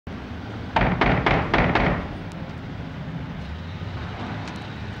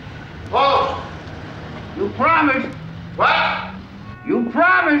promised. What? You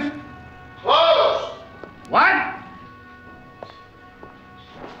promised. Closed. What?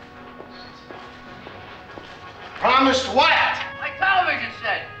 Promised what? My television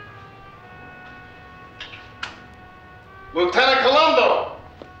set. Lieutenant Columbo,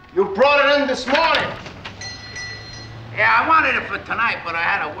 you brought it in this morning. Yeah, I wanted it for tonight, but I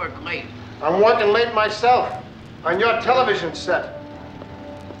had to work late. I'm working late myself on your television set.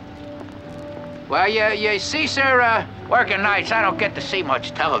 Well, you see, sir, working nights, I don't get to see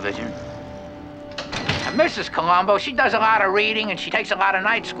much television. And Mrs. Columbo, she does a lot of reading and she takes a lot of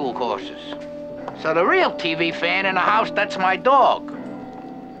night school courses. So the real TV fan in the house, that's my dog.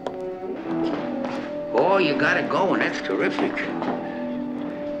 Oh, you got it going. That's terrific.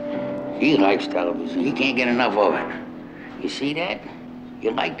 He likes television. He can't get enough of it. You see that?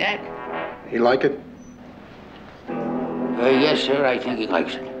 You like that? He like it? Yes, sir, I think he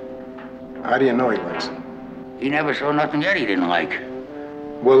likes it. How do you know he likes it? He never saw nothing yet he didn't like.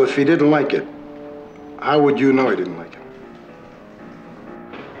 Well, if he didn't like it, how would you know he didn't like it?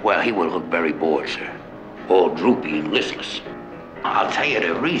 Well, he would look very bored, sir. All droopy and listless. I'll tell you,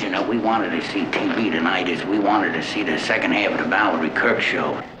 the reason that we wanted to see TV tonight is we wanted to see the second half of the Valerie Kirk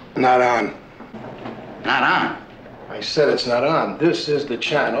show. Not on. Not on? I said it's not on. This is the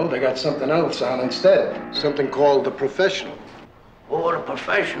channel. They got something else on instead. Something called The Professional. Oh, The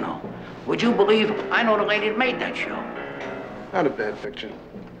Professional. Would you believe I know the lady that made that show? Not a bad picture.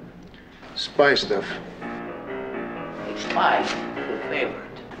 Spy stuff. Hey, Spy, your favorite.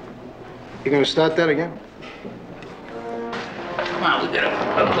 You gonna start that again? Come on, we got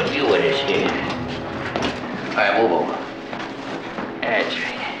a good view of this here. All right, move over. That's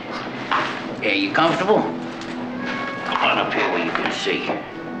right. Yeah, you comfortable? Come on up here where you can see.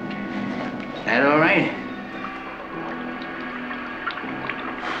 That all right?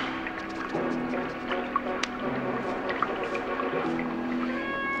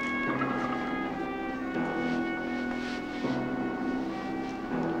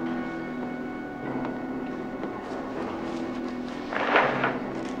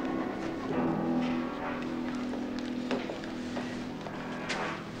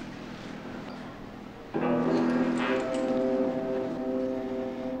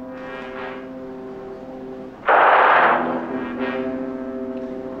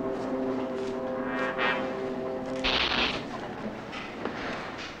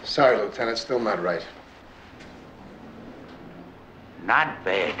 Sorry, Lieutenant, still not right. Not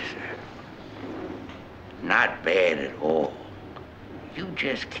bad, sir. Not bad at all. You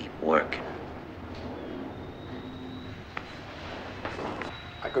just keep working.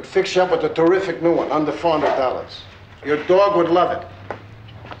 I could fix you up with a terrific new one, under $400. Your dog would love it.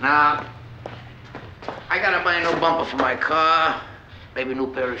 Now, I gotta buy a new bumper for my car, maybe a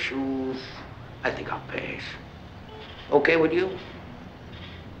new pair of shoes. I think I'll pass. Okay with you?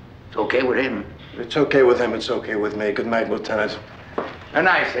 It's okay with him. It's okay with him, it's okay with me. Good night, Lieutenant. Good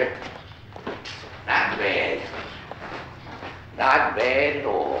night, sir. Not bad. Not bad at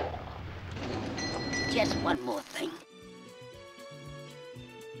all. Just one more thing.